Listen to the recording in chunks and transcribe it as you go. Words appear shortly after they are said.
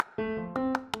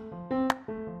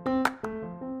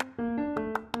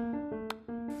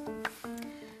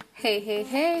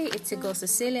Hey, it's your girl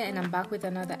Cecilia, and I'm back with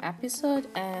another episode.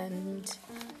 And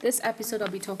this episode, I'll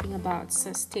be talking about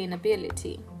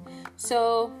sustainability.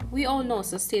 So, we all know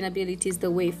sustainability is the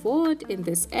way forward in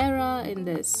this era, in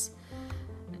this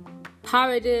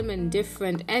paradigm, and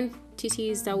different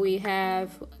entities that we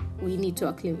have. We need to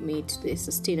acclimate to the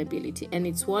sustainability, and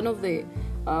it's one of the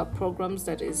programs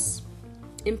that is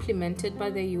implemented by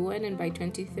the UN, and by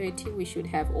 2030 we should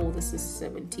have all the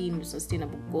 17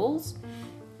 sustainable goals.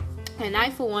 And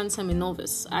I, for once, am a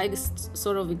novice. I just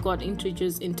sort of got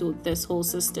introduced into this whole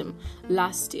system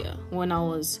last year when I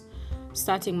was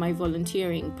starting my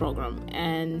volunteering program.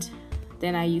 And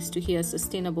then I used to hear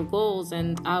sustainable goals,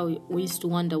 and we used to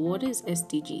wonder, what is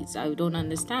SDGs? I don't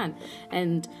understand.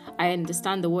 And I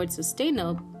understand the word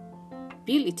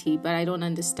sustainability, but I don't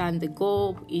understand the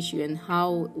goal issue and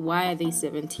why are they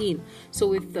 17?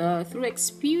 So through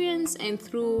experience and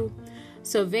through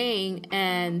surveying,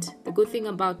 and the good thing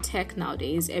about tech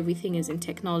nowadays, everything is in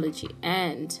technology,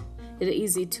 and it's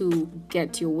easy to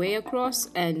get your way across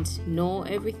and know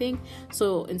everything.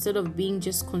 So instead of being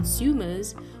just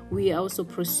consumers, we are also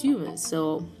prosumers,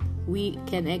 so we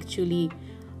can actually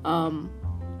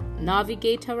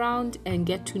navigate around and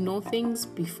get to know things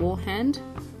beforehand.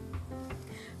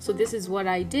 So this is what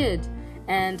I did,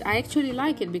 and I actually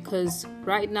like it because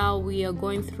right now we're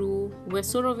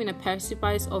sort of in a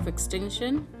precipice of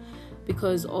extinction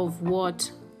because of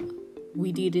what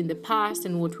we did in the past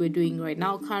and what we're doing right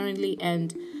now currently,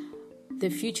 and the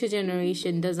future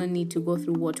generation doesn't need to go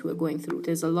through what we're going through.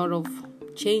 There's a lot of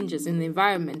changes in the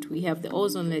environment. We have the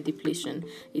ozone layer depletion.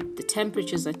 The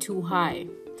temperatures are too high.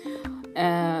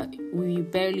 We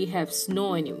barely have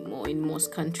snow anymore in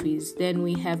most countries. Then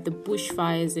we have the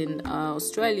bushfires in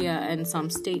Australia and some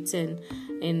states in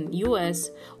US.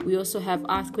 We also have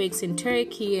earthquakes in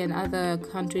Turkey and other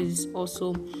countries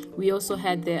also. We also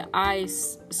had the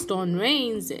ice storm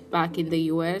rains back in the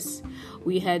US.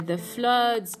 We had the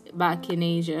floods back in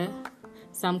Asia,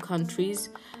 some countries.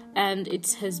 And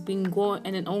it has been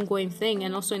an ongoing thing.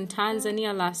 And also in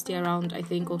Tanzania last year, around I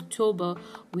think October,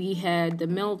 we had the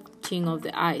melting of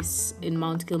the ice in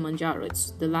Mount Kilimanjaro.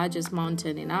 It's the largest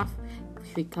mountain in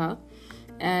Africa,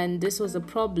 and this was a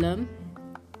problem.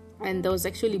 And there was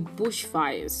actually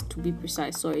bushfires, to be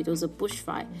precise. Sorry, it was a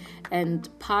bushfire, and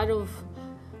part of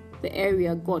the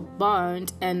area got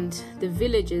burned, and the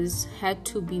villages had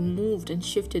to be moved and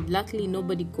shifted. Luckily,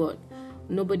 nobody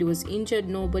was injured,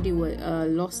 nobody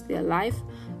lost their life,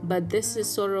 but this is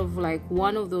sort of like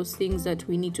one of those things that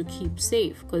we need to keep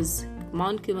safe, because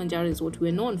Mount Kilimanjaro is what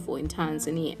we're known for in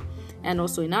Tanzania and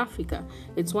also in Africa.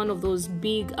 It's one of those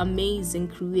big, amazing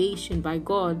creation by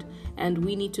God, and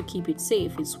we need to keep it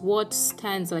safe. It's what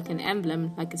stands like an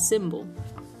emblem, like a symbol.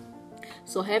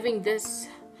 So having this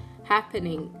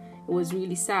happening was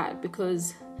really sad,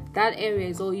 because that area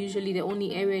is usually the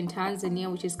only area in Tanzania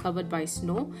which is covered by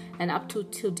snow, and up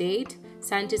to date,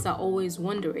 scientists are always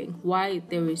wondering why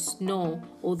there is snow,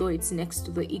 although it's next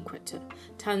to the equator.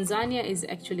 Tanzania is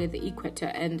actually at the equator,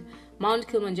 and Mount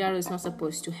Kilimanjaro is not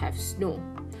supposed to have snow.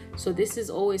 So this is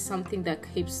always something that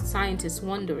keeps scientists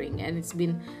wondering, and it's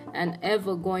been an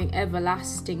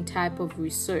everlasting type of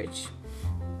research.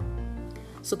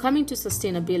 So coming to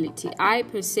sustainability, I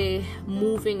per se,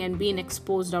 moving and being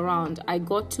exposed around, I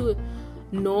got to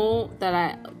know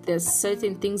that there's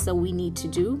certain things that we need to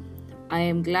do. I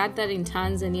am glad that in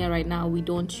Tanzania right now we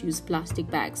don't use plastic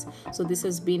bags. So this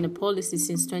has been a policy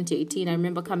since 2018. I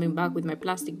remember coming back with my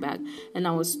plastic bag, and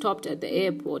I was stopped at the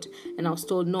airport, and I was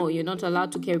told, no, you're not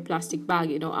allowed to carry plastic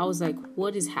bag. I was like,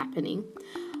 what is happening?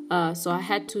 So I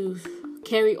had to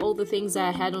carry all the things that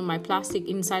I had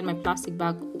inside my plastic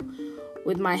bag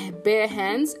with my bare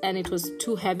hands, and it was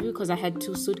too heavy because I had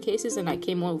 2 suitcases and I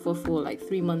came over for like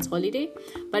 3 months holiday.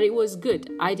 But it was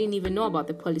good. I didn't even know about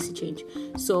the policy change.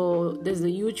 So there's a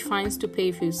huge fines to pay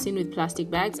if you're seen with plastic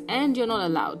bags, and you're not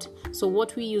allowed. So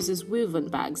what we use is woven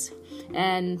bags,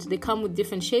 and they come with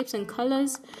different shapes and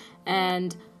colors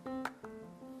and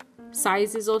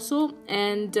sizes also,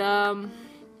 and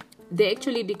they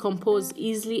actually decompose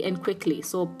easily and quickly.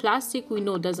 So plastic, we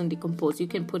know, doesn't decompose. You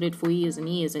can put it for years and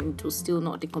years and it will still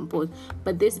not decompose.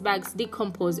 But these bags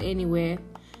decompose anywhere.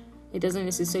 It doesn't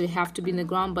necessarily have to be in the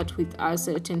ground, but with a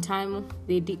certain time,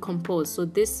 they decompose. So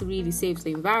this really saves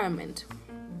the environment.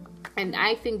 And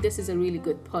I think this is a really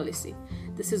good policy.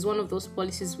 This is one of those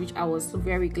policies which I was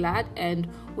very glad. And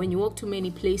when you walk to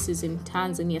many places in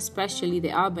Tanzania, especially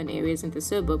the urban areas and the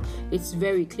suburb, it's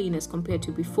very clean as compared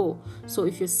to before. So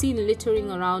if you're seen littering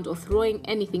around or throwing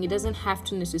anything, it doesn't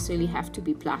necessarily have to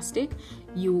be plastic.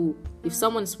 If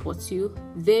someone spots you,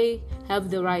 they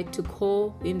have the right to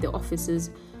call in the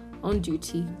offices on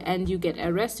duty and you get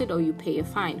arrested or you pay a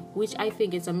fine, which I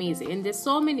think is amazing. And there's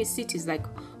so many cities like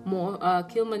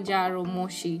Kilimanjaro,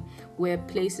 Moshi, where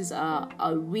places are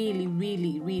really,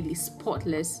 really, really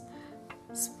spotlessly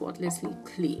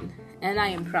clean. And I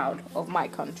am proud of my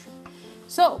country.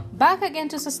 So back again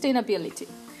to sustainability.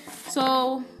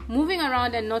 So moving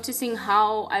around and noticing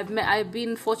how I've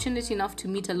been fortunate enough to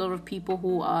meet a lot of people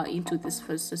who are into this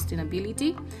for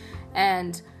sustainability,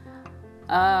 and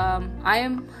I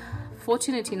am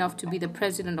fortunate enough to be the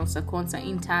president of SACONSA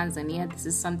in Tanzania. This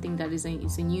is something that it's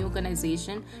a new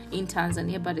organization in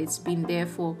Tanzania, but it's been there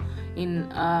in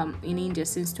India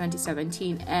since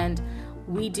 2017, and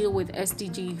we deal with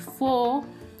SDG 4,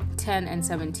 10, and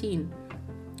 17.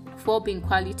 4 being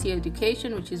quality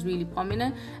education, which is really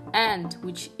prominent and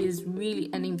which is really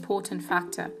an important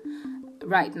factor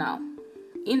right now,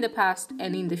 in the past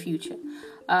and in the future.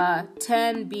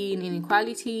 10 being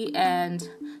inequality and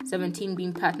 17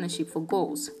 being partnership for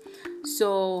goals.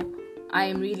 So I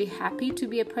am really happy to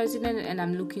be a president, and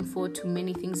I'm looking forward to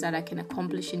many things that I can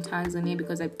accomplish in Tanzania,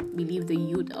 because I believe the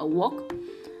youth are woke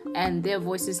and their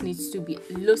voices needs to be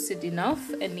lucid enough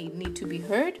and need to be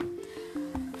heard.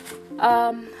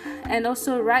 And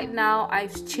also right now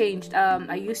I've changed.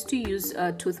 I used to use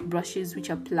toothbrushes which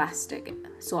are plastic,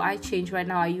 so I changed. Right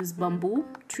now I use bamboo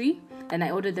tree, and I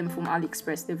ordered them from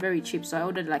AliExpress. They're very cheap, so I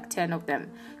ordered like 10 of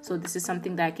them. So this is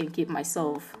something that I can keep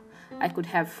myself. I could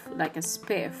have like a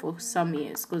spare for some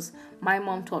years, because my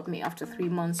mom taught me after 3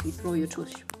 months you throw your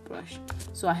toothbrush.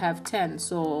 So I have 10,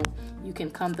 so you can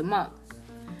count the month,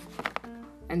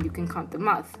 and you can count the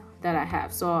month that I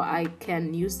have, so I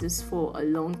can use this for a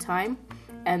long time.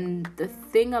 And the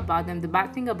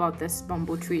bad thing about this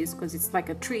bamboo tree is because it's like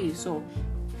a tree, so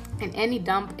in any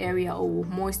damp area or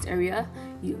moist area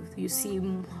you see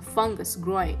fungus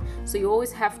growing, so you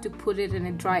always have to put it in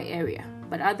a dry area,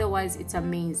 but otherwise it's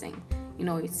amazing.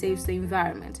 It saves the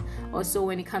environment. Also,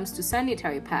 when it comes to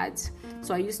sanitary pads,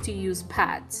 so I used to use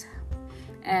pads,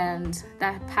 and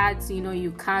that pads,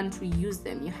 you can't reuse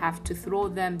them. You have to throw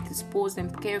them, dispose them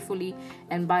carefully,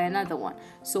 and buy another one.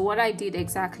 So what I did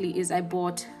exactly is I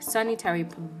bought sanitary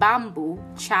bamboo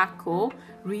charcoal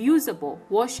reusable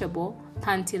washable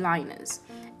panty liners,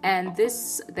 and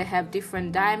they have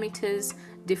different diameters,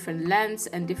 different lengths,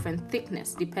 and different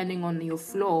thickness depending on your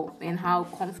floor and how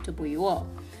comfortable you are.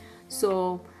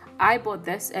 So I bought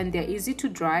this, and they're easy to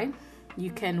dry. You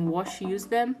can use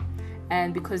them,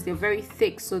 and because they're very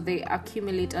thick, so they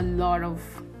accumulate a lot of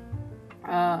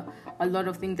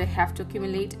things they have to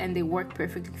accumulate, and they work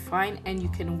perfectly fine, and you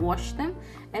can wash them,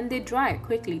 and they dry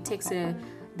quickly.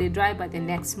 They dry by the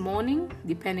next morning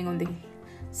depending on the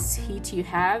heat you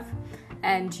have,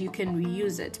 and you can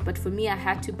reuse it. But for me, I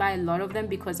had to buy a lot of them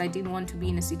because I didn't want to be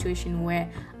in a situation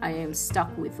where I am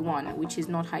stuck with one which is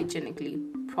not hygienically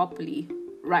properly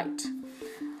right.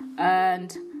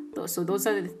 And so those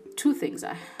are the 2 things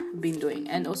I've been doing.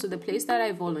 And also the place that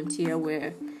I volunteer,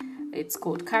 where it's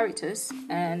called Caritas,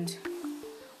 and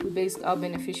our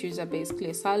beneficiaries are basically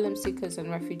asylum seekers and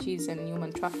refugees and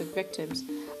human traffic victims.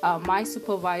 My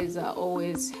supervisor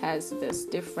always has this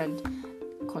different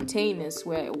containers,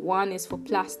 where one is for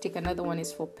plastic, another one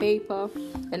is for paper,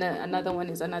 and another one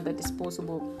is another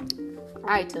disposable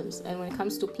items. And when it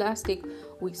comes to plastic,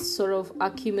 we sort of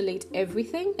accumulate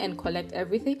everything and collect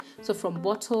everything. So from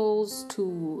bottles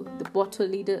to the bottle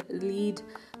lead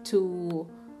to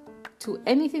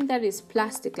anything that is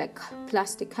plastic, like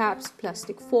plastic cups,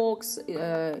 plastic forks,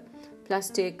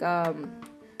 plastic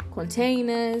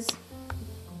containers,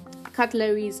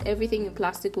 cutleries, everything in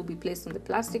plastic will be placed on the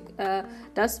plastic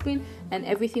dustbin, and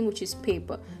everything which is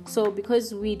paper. So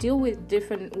because we deal with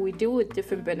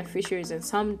different beneficiaries, and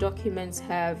some documents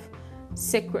have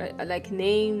secret like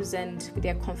names and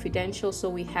they're confidential, so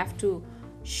we have to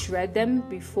shred them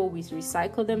before we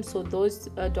recycle them. So those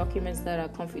documents that are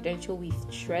confidential, we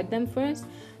shred them first,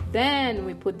 then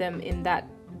we put them in that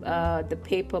the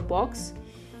paper box.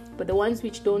 But the ones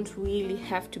which don't really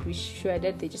have to be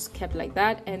shredded, they just kept like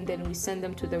that, and then we send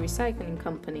them to the recycling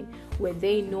company, where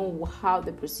they know how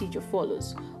the procedure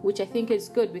follows, which I think is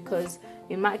good, because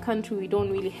in my country we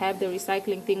don't really have the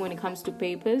recycling thing when it comes to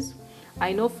papers.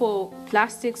 I know for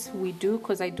plastics we do,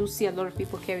 because I do see a lot of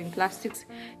people carrying plastics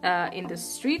in the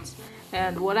streets,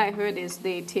 and what I heard is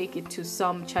they take it to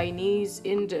some Chinese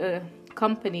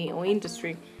company or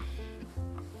industry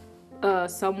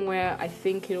somewhere. I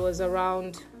think it was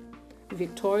around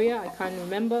Victoria, I can't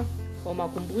remember, or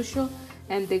Makumbusho,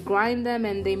 and they grind them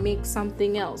and they make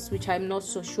something else, which I'm not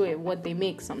so sure what they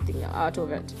make something out of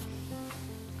it,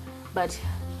 but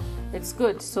it's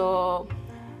good. So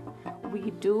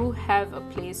we do have a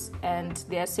place, and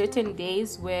there are certain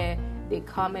days where they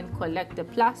come and collect the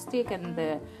plastic and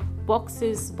the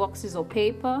boxes of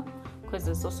paper, because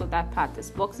there's also that part. There's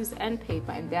boxes and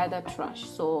paper, and the other trash.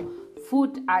 So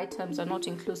food items are not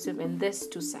inclusive in this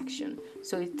 2 section.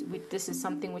 So this is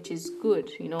something which is good,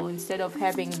 instead of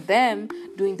having them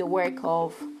doing the work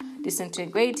of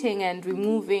disintegrating and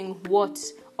removing what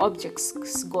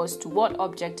objects goes to what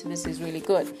object. This is really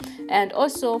good. And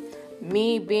also,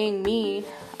 me being me,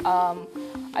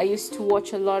 I used to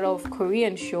watch a lot of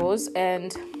Korean shows,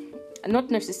 and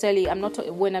not necessarily,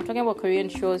 when I'm talking about Korean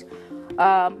shows,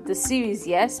 the series,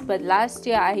 yes, but last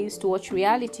year I used to watch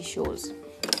reality shows.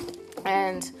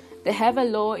 And they have a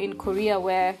law in Korea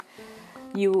where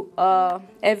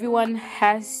everyone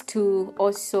has to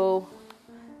also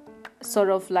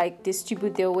sort of like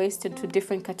distribute their waste into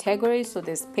different categories. So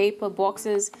there's paper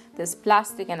boxes, there's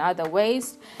plastic and other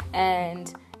waste,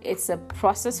 and it's a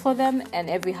process for them, and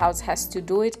every house has to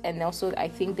do it. And also I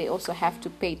think they also have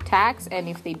to pay tax, and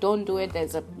if they don't do it,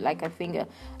 there's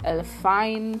a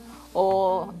fine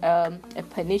or a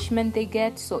punishment they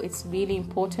get. So it's really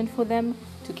important for them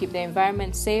to keep the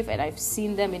environment safe, and I've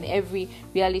seen them in every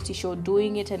reality show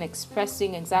doing it and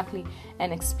expressing exactly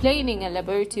and explaining a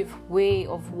elaborative way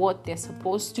of what they're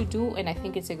supposed to do. And I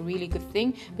think it's a really good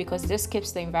thing, because this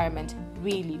keeps the environment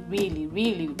really, really,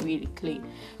 really, really clean.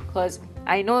 Because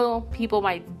I know a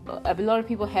lot of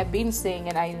people have been saying,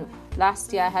 and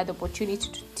last year I had the opportunity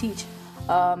to teach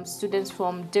students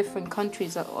from different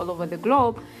countries all over the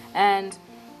globe, and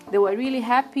they were really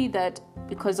happy that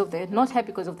not happy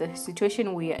because of the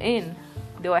situation we are in.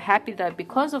 They were happy that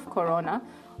because of Corona,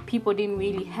 people didn't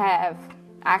really have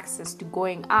access to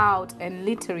going out and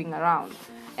littering around.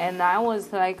 And I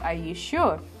was like, are you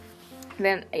sure?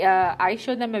 Then I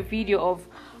showed them a video of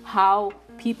how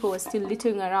people were still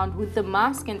littering around with the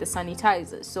mask and the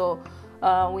sanitizer. So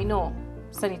we know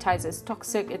sanitizer is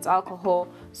toxic, it's alcohol,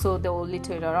 so they will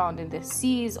litter it around in the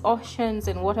seas, oceans,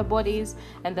 and water bodies,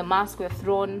 and the masks were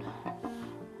thrown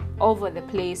over the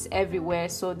place everywhere.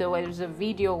 So there was a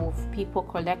video of people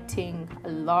collecting a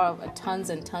lot of tons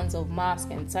and tons of masks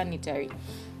and sanitary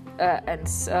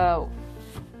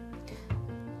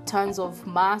tons of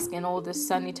masks and all the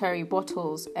sanitary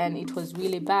bottles, and it was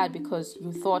really bad because you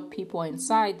thought people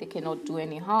inside, they cannot do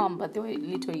any harm, but they were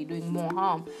literally doing more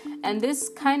harm. And this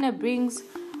kind of brings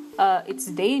it's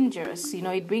dangerous,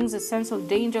 it brings a sense of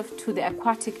danger to the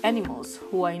aquatic animals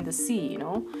who are in the sea,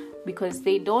 because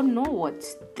they don't know what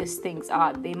these things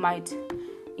are. They might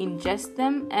ingest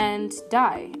them and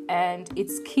die, and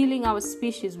it's killing our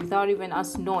species without even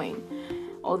us knowing.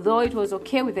 Although it was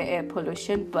okay with the air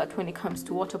pollution, but when it comes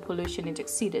to water pollution, it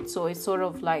exceeded. So it's sort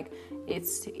of like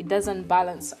it doesn't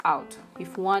balance out.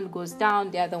 If one goes down,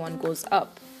 the other one goes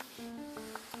up.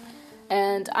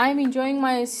 And I'm enjoying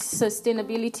my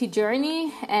sustainability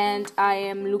journey, and I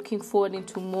am looking forward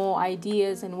into more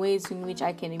ideas and ways in which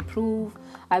I can improve.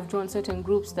 I've joined certain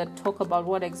groups that talk about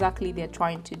what exactly they're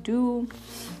trying to do.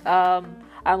 I'm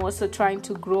also trying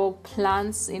to grow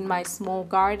plants in my small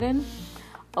garden,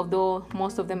 although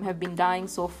most of them have been dying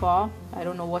so far. I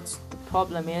don't know what the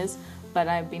problem is, but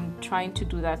I've been trying to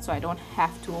do that so I don't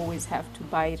always have to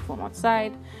buy it from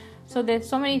outside. So there's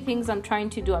so many things I'm trying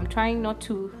to do. I'm trying not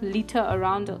to litter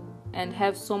around and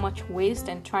have so much waste,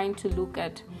 and trying to look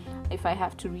at if I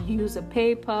have to reuse a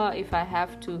paper, if I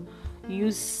have to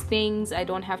use things, I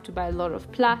don't have to buy a lot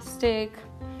of plastic.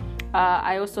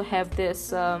 I also have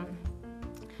this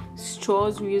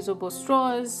straws, reusable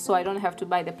straws, so I don't have to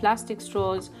buy the plastic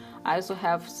straws. I also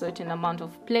have certain amount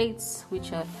of plates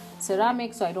which are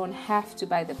ceramic, so I don't have to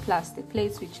buy the plastic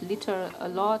plates which litter a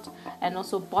lot. And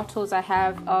also bottles, I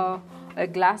have a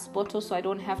glass bottle, so I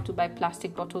don't have to buy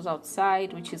plastic bottles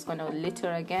outside, which is going to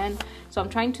litter again. So I'm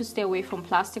trying to stay away from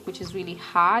plastic, which is really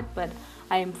hard, but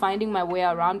I am finding my way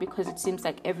around because it seems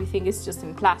like everything is just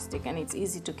in plastic and it's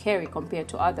easy to carry compared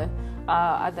to other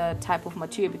type of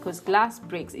material, because glass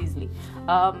breaks easily.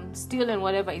 Steel and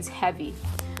whatever is heavy.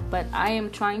 But I am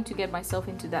trying to get myself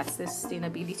into that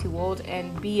sustainability world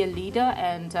and be a leader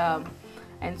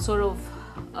and sort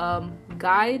of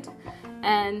guide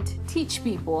and teach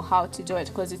people how to do it.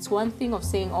 Because it's one thing of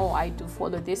saying, oh, I do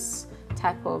follow this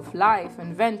type of life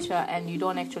and venture, and you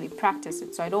don't actually practice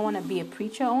it. So I don't want to be a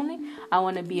preacher only. I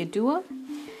want to be a doer.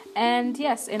 And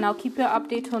yes, and I'll keep you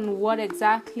update on what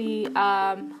exactly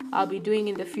I'll be doing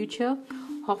in the future.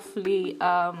 Hopefully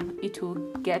it will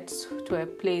get to a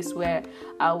place where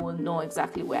I will know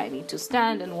exactly where I need to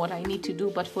stand and what I need to do.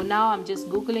 But for now, I'm just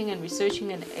Googling and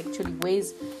researching and actually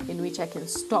ways in which I can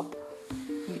stop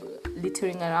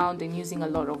littering around and using a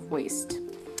lot of waste.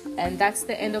 And that's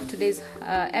the end of today's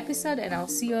episode, and I'll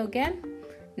see you again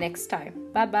next time.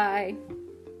 Bye bye.